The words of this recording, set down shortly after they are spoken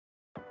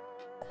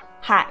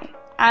Hi,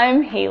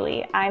 I'm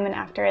Haeleigh. I'm an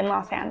actor in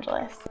Los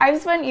Angeles.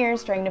 I've spent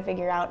years trying to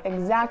figure out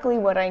exactly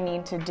what I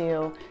need to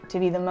do to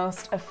be the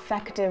most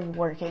effective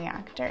working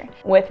actor.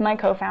 With my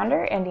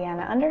co-founder,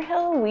 Indiana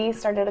Underhill, we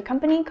started a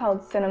company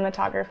called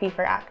Cinematography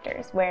for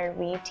Actors, where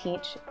we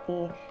teach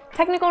the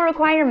technical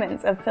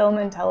requirements of film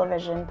and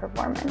television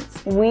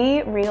performance.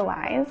 We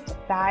realized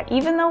that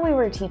even though we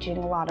were teaching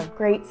a lot of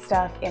great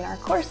stuff in our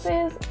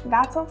courses,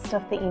 that's all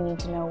stuff that you need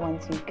to know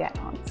once you get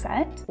on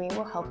set. We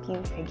will help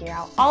you figure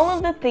out all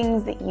of the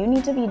things that you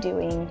need to be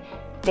doing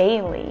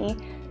daily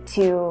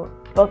to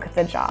book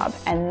the job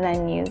and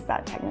then use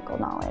that technical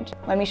knowledge.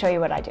 Let me show you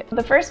what I do.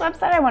 The first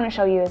website I want to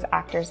show you is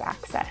Actors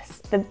Access.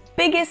 The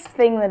biggest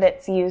thing that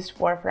it's used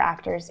for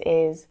actors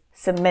is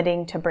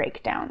submitting to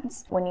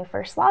breakdowns. When you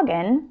first log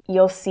in,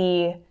 you'll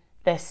see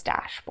this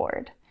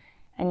dashboard.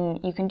 And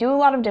you can do a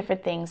lot of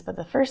different things, but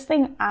the first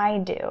thing I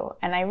do,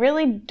 and I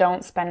really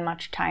don't spend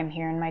much time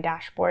here in my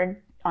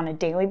dashboard on a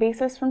daily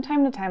basis, from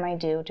time to time I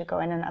do to go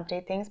in and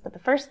update things, but the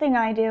first thing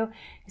I do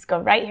is go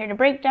right here to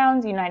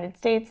breakdowns, United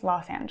States,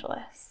 Los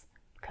Angeles,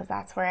 because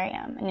that's where I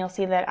am. And you'll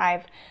see that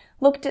I've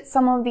looked at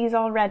some of these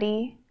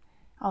already.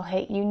 I'll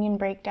hit union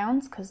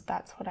breakdowns because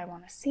that's what I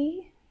want to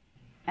see.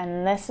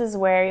 And this is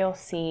where you'll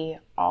see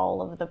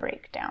all of the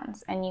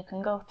breakdowns. And you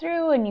can go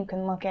through and you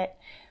can look at,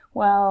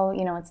 well,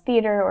 you know, it's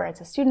theater or it's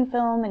a student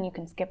film, and you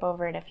can skip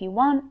over it if you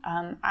want.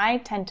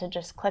 I tend to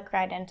just click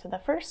right into the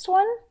first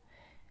one.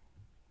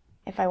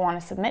 If I want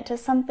to submit to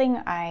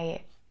something,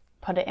 I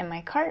put it in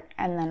my cart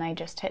and then I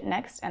just hit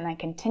next and I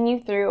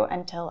continue through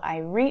until I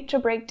reach a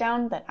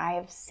breakdown that I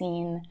have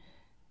seen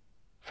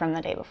from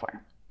the day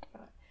before.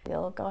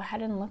 We'll go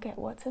ahead and look at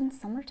what's in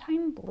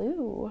Summertime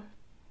Blue.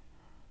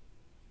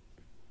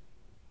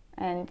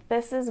 And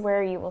this is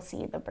where you will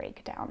see the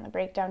breakdown. The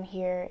breakdown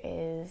here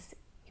is,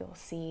 you'll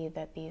see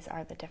that these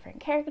are the different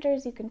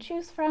characters you can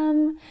choose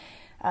from.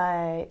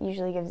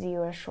 Usually gives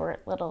you a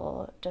short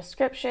little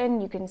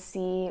description. You can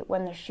see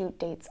when the shoot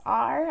dates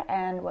are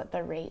and what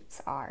the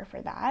rates are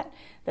for that.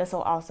 This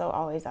will also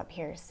always up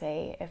here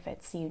say if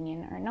it's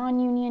union or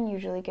non-union,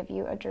 usually give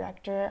you a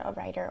director, a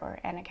writer,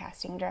 and a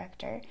casting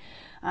director,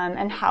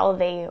 and how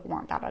they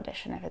want that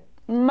audition. If it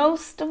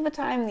most of the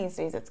time these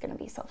days it's going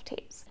to be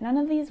self-tapes. None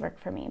of these work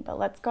for me, but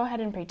let's go ahead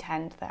and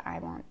pretend that I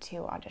want to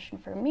audition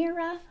for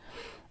Mira.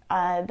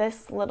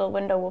 This little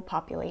window will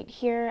populate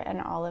here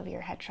and all of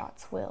your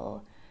headshots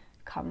will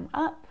come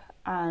up.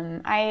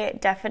 I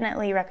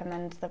definitely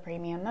recommend the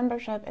premium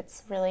membership.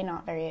 It's really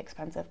not very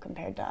expensive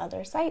compared to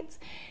other sites,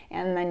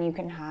 and then you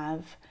can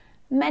have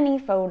many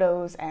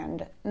photos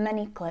and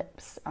many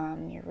clips.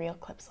 Your real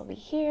clips will be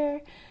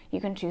here. You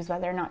can choose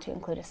whether or not to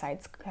include a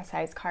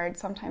size card.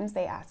 Sometimes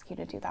they ask you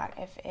to do that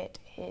if it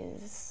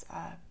is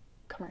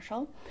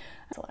commercial.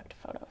 Select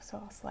a photo, so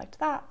I'll select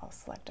that, I'll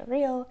select a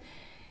reel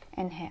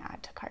and hit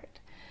add to cart.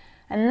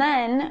 And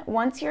then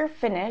once you're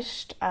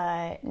finished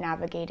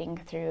navigating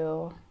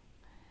through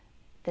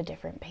the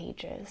different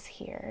pages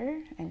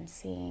here and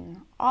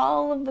seeing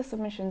all of the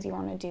submissions you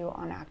want to do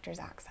on Actors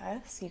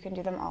Access, you can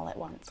do them all at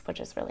once, which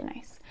is really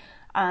nice.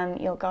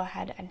 You'll go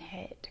ahead and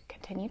hit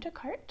continue to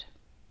cart.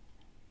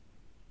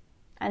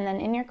 And then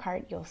in your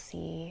cart, you'll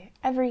see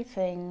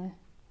everything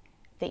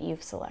that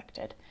you've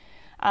selected.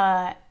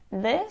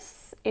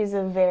 This is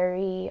a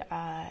very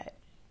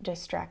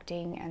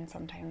distracting and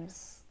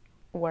sometimes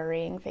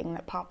worrying thing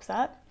that pops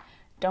up.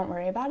 Don't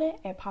worry about it.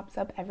 It pops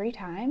up every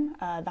time.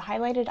 The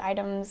highlighted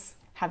items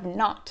have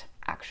not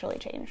actually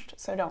changed,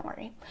 so don't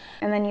worry.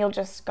 And then you'll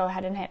just go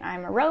ahead and hit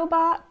I'm a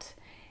robot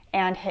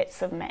and hit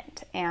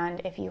submit. And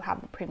if you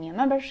have a premium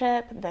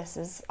membership, this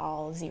is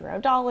all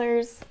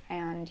 $0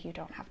 and you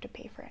don't have to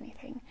pay for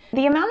anything.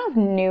 The amount of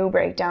new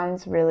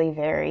breakdowns really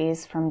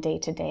varies from day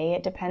to day.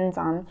 It depends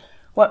on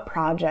what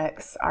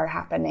projects are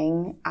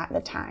happening at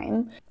the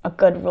time. A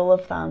good rule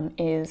of thumb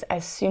is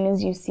as soon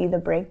as you see the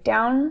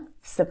breakdown,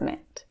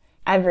 submit.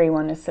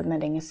 Everyone is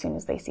submitting as soon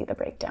as they see the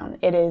breakdown.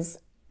 It is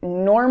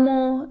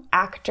normal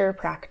actor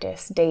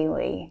practice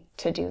daily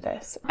to do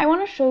this. I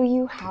want to show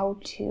you how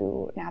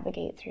to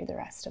navigate through the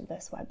rest of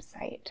this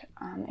website.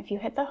 If you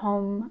hit the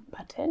home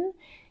button,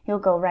 you'll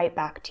go right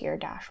back to your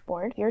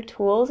dashboard. Your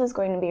tools is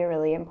going to be a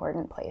really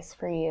important place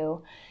for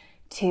you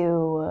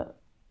to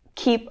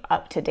keep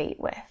up to date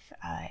with.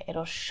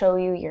 It'll show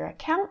you your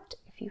account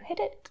if you hit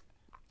it,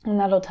 and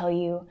that'll tell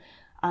you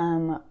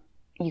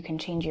you can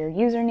change your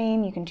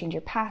username, you can change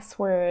your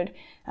password.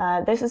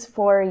 This is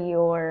for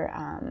your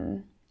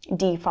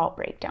default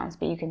breakdowns,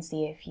 but you can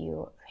see if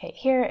you hit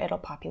here, it'll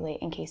populate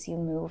in case you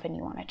move and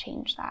you want to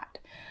change that.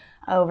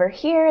 Over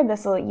here,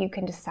 you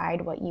can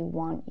decide what you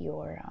want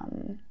your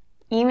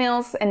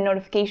emails and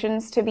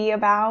notifications to be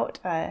about.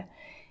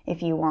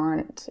 If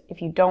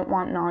you don't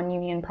want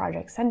non-union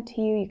projects sent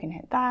to you, you can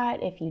hit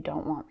that. If you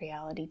don't want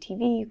reality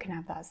TV, you can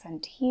have that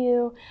sent to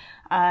you.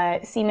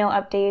 C-mail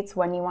updates,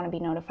 when you want to be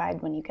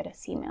notified when you get a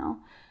C-mail.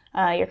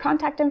 Your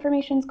contact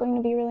information is going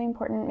to be really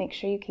important. Make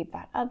sure you keep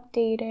that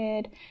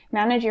updated.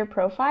 Manage your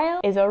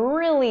profile is a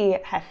really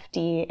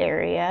hefty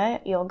area.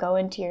 You'll go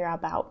into your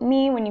About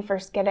Me when you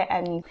first get it,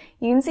 and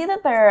you can see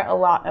that there are a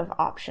lot of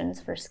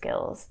options for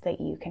skills that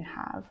you can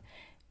have.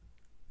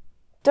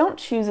 Don't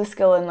choose a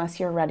skill unless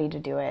you're ready to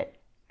do it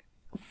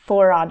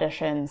for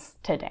auditions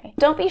today.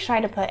 Don't be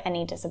shy to put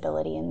any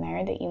disability in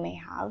there that you may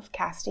have.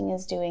 Casting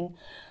is doing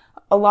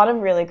a lot of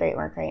really great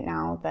work right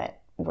now that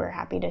we're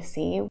happy to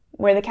see,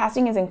 where the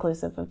casting is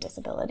inclusive of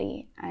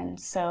disability. And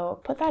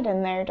so put that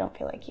in there. Don't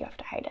feel like you have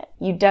to hide it.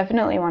 You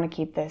definitely want to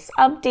keep this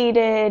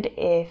updated.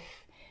 If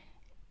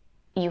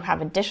you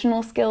have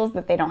additional skills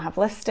that they don't have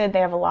listed, they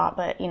have a lot,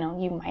 but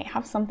you might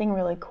have something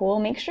really cool.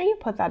 Make sure you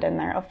put that in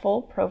there. A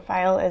full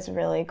profile is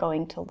really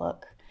going to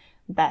look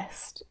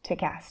best to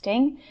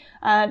casting.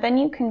 Then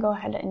you can go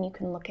ahead and you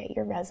can look at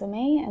your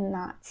resume, and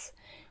that's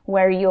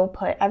where you'll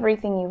put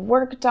everything you've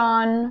worked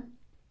on.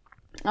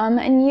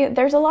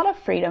 There's a lot of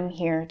freedom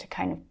here to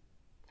kind of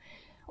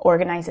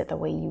organize it the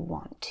way you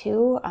want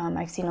to.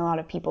 I've seen a lot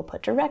of people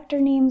put director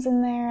names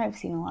in there. I've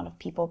seen a lot of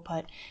people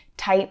put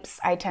types.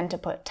 I tend to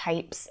put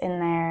types in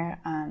there.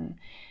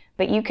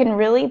 But you can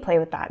really play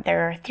with that.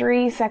 There are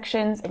 3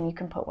 sections, and you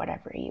can put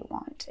whatever you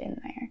want in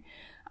there.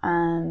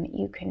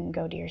 You can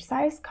go to your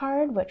size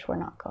card, which we're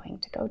not going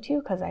to go to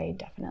because I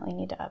definitely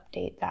need to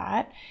update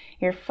that.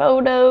 Your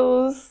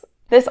photos.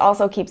 This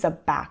also keeps a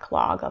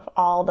backlog of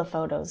all the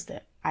photos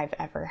that I've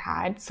ever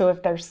had. So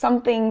if there's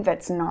something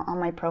that's not on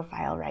my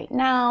profile right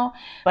now,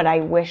 but I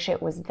wish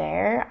it was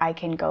there, I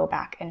can go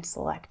back and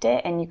select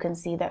it. And you can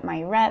see that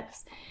my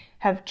reps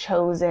have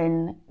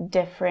chosen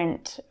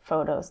different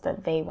photos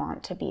that they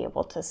want to be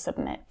able to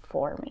submit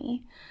for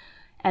me.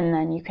 And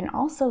then you can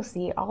also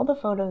see all the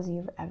photos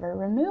you've ever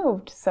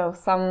removed. So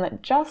some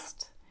that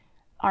just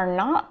are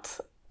not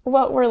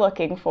what we're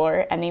looking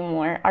for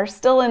anymore are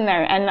still in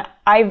there. And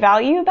I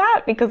value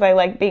that because I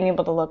like being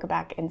able to look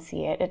back and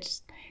see it.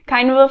 It's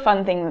kind of a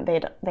fun thing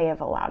that they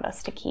have allowed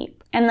us to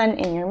keep. And then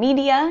in your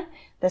media,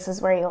 this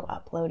is where you'll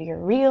upload your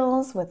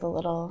reels with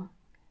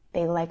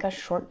they like a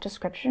short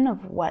description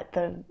of what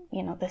the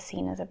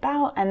scene is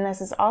about. And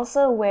this is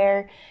also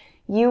where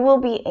you will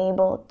be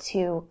able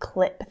to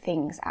clip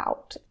things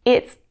out.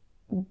 It's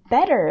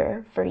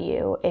better for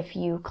you if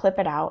you clip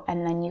it out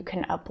and then you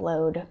can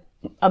upload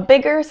a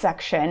bigger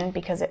section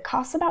because it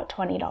costs about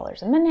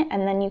 $20 a minute,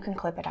 and then you can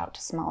clip it out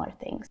to smaller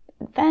things.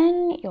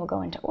 Then you'll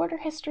go into order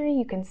history.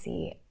 You can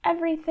see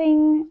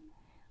everything.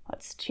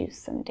 Let's choose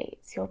some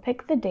dates. You'll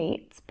pick the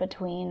dates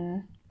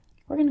between,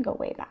 we're going to go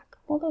way back.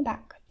 We'll go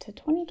back to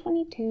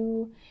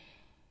 2022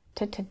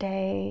 to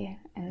today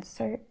and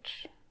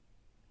search.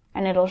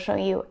 And it'll show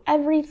you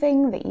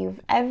everything that you've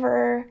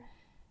ever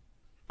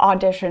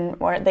auditioned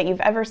or that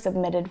you've ever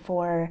submitted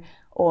for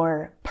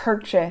or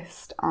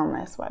purchased on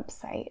this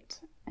website.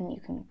 And you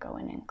can go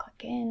in and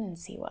click in and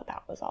see what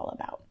that was all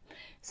about.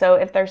 So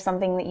if there's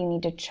something that you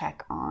need to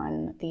check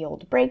on the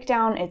old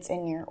breakdown, it's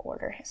in your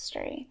order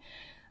history.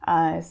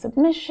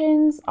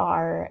 Submissions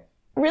are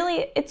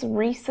it's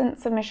recent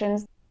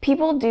submissions.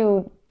 People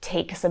do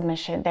take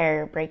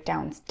their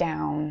breakdowns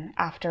down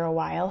after a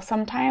while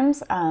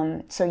sometimes.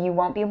 So you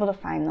won't be able to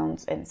find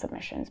those in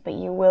submissions, but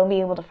you will be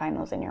able to find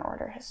those in your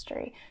order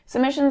history.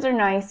 Submissions are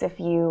nice if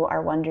you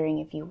are wondering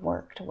if you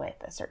worked with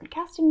a certain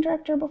casting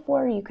director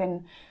before. You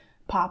can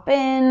pop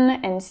in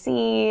and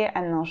see,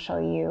 and they'll show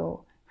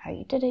you how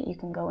you did it. You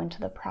can go into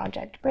the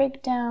project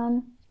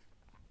breakdown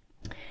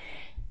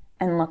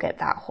and look at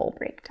that whole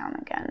breakdown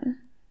again.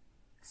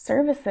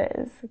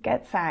 Services,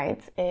 Get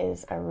Sides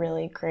is a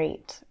really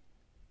great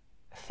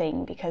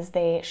thing because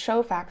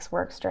Showfax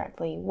works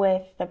directly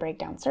with the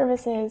breakdown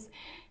services.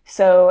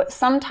 So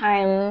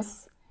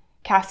sometimes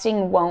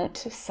casting won't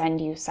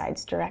send you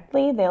sides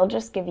directly. They'll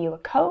just give you a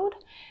code,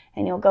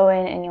 and you'll go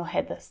in and you'll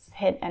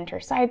hit enter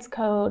sides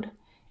code,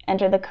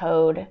 enter the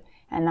code,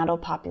 and that'll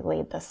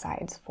populate the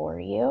sides for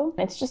you.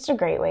 It's just a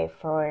great way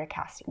for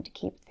casting to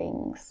keep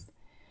things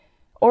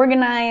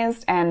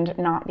organized and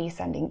not be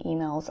sending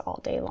emails all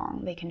day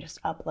long. They can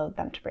just upload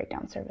them to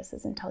breakdown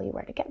services and tell you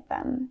where to get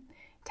them.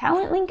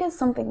 Talent Link is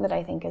something that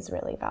I think is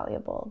really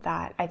valuable,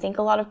 that I think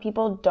a lot of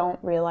people don't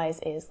realize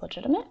is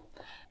legitimate.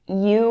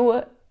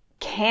 You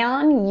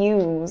can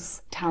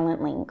use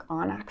Talent Link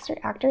on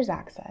Actors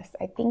Access.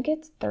 I think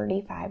it's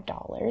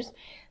 $35.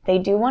 They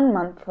do one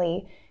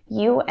monthly.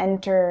 You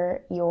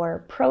enter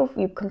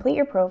you complete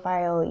your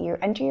profile, you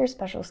enter your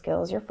special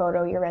skills, your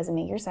photo, your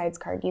resume, your sides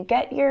card. You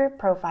get your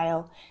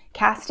profile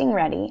casting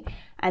ready,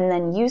 and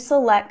then you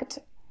select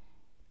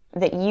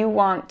that you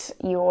want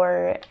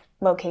your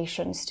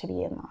locations to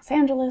be in Los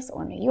Angeles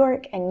or New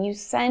York, and you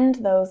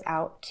send those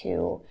out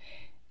to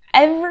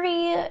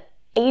every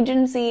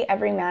agency,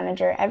 every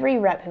manager, every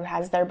rep who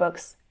has their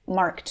books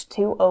marked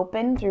to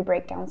open through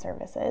breakdown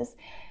services,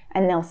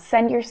 and they'll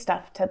send your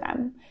stuff to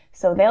them.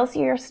 So they'll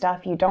see your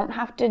stuff. You don't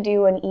have to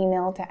do an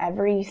email to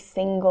every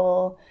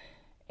single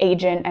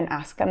agent and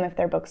ask them if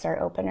their books are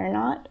open or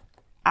not.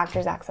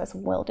 Actors Access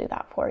will do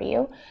that for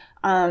you.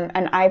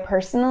 And I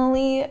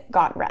personally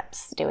got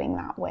reps doing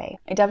that way.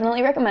 I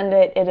definitely recommend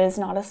it. It is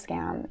not a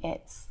scam.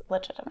 It's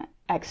legitimate.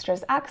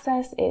 Extras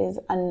Access is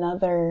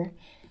another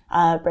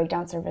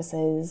breakdown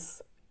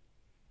services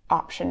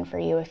option for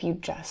you if you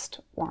just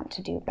want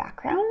to do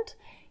background.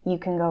 You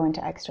can go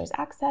into Extras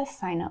Access,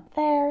 sign up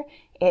there.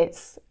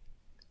 It's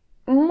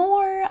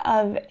more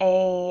of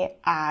a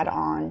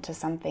add-on to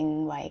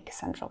something like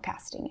Central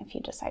Casting if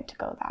you decide to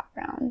go that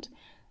route.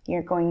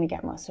 You're going to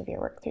get most of your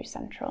work through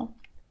Central.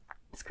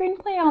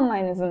 Screenplay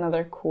Online is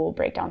another cool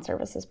breakdown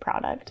services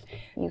product.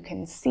 You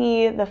can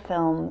see the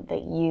film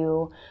that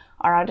you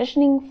are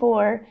auditioning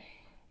for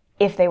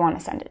if they want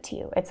to send it to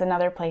you. It's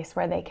another place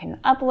where they can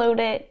upload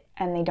it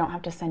and they don't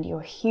have to send you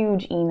a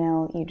huge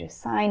email. You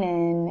just sign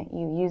in,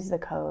 you use the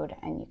code,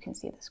 and you can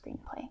see the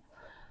screenplay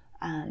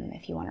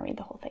if you want to read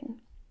the whole thing.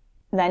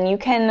 Then you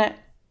can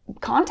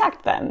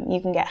contact them.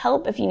 You can get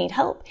help if you need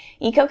help.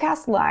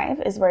 EcoCast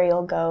Live is where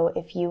you'll go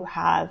if you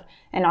have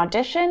an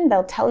audition.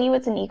 They'll tell you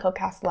it's an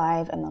EcoCast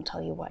Live and they'll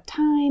tell you what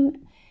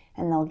time,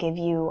 and they'll give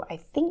you, I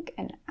think,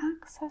 an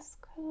access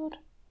code.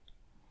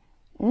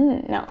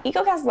 No,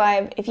 EcoCast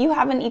Live, if you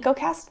have an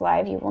EcoCast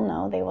Live, you will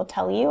know, they will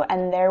tell you,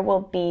 and there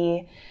will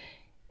be,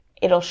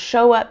 it'll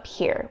show up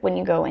here when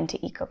you go into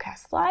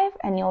EcoCast Live,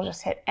 and you'll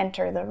just hit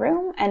enter the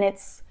room, and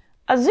it's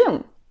a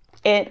Zoom.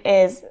 It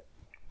is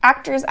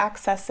Actors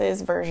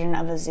Access's version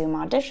of a Zoom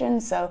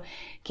audition, so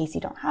in case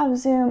you don't have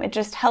Zoom, it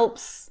just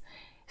helps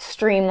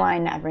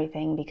streamline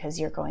everything because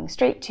you're going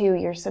straight to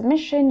your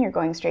submission, you're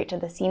going straight to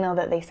this email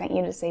that they sent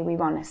you to say we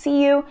want to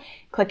see you,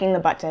 clicking the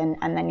button,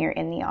 and then you're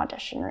in the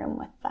audition room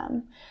with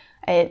them.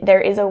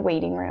 There is a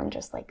waiting room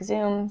just like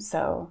Zoom,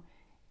 so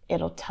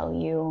it'll tell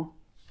you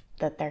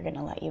that they're going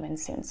to let you in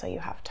soon, so you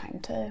have time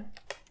to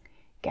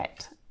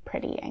get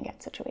pretty and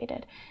get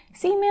situated.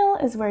 C-mail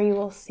is where you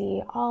will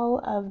see all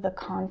of the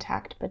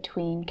contact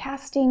between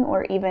casting,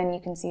 or even you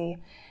can see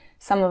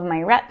some of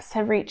my reps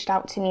have reached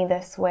out to me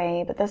this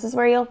way, but this is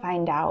where you'll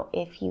find out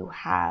if you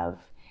have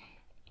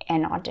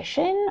an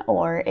audition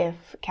or if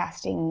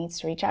casting needs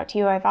to reach out to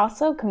you. I've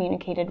also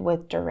communicated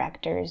with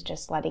directors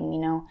just letting me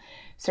know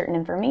certain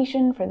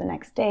information for the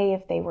next day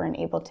if they weren't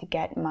able to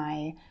get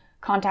my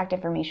contact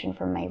information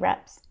from my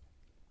reps.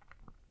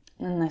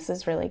 And this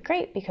is really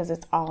great because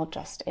it's all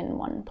just in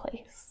one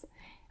place.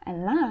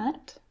 And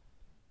that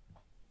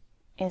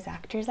is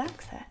Actors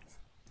Access.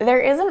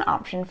 There is an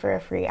option for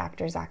a free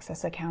Actors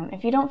Access account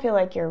if you don't feel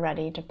like you're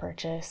ready to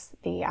purchase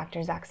the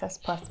Actors Access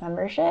Plus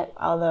membership,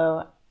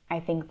 although I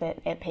think that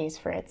it pays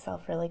for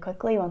itself really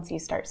quickly once you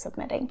start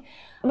submitting.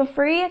 The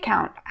free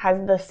account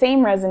has the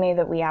same resume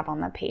that we have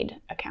on the paid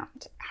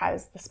account. It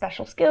has the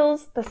special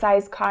skills, the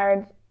size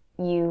card.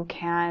 You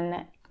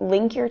can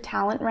link your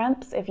talent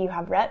reps if you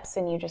have reps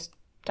and you just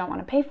don't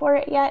want to pay for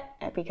it yet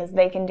because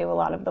they can do a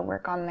lot of the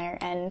work on their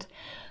end.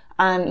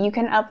 You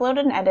can upload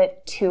and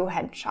edit 2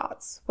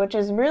 headshots, which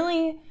is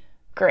really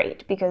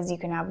great because you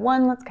can have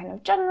one that's kind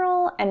of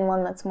general and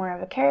one that's more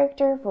of a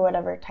character for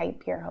whatever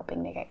type you're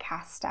hoping to get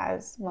cast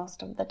as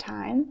most of the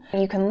time.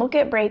 You can look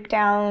at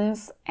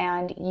breakdowns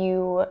and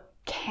you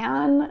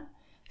can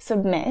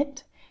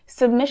submit.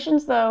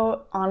 Submissions,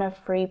 though, on a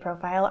free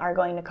profile are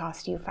going to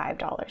cost you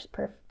 $5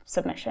 per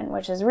submission,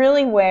 which is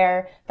really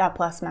where that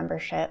Plus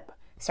membership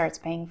starts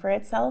paying for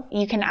itself.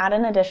 You can add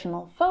an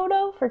additional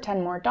photo for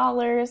 $10 more.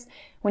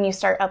 When you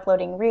start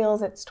uploading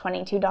reels, it's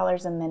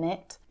 $22 a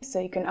minute. So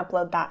you can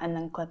upload that and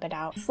then clip it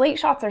out.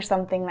 Slateshots are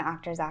something that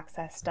Actors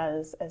Access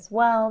does as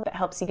well that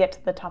helps you get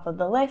to the top of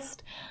the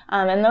list.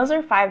 And those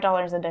are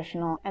 $5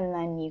 additional, and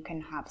then you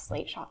can have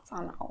Slateshots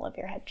on all of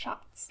your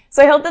headshots.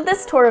 So I hope that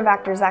this tour of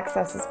Actors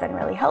Access has been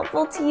really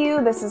helpful to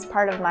you. This is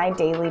part of my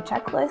daily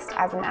checklist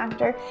as an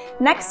actor.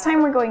 Next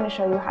time we're going to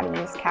show you how to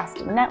use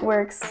casting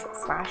networks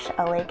 /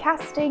 LA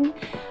casting.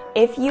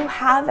 If you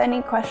have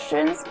any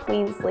questions,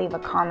 please leave a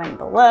comment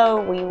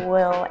below. We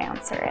will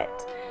answer it.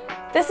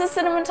 This is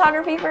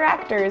Cinematography for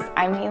Actors.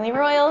 I'm Haeleigh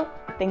Royall.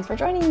 Thanks for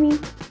joining me.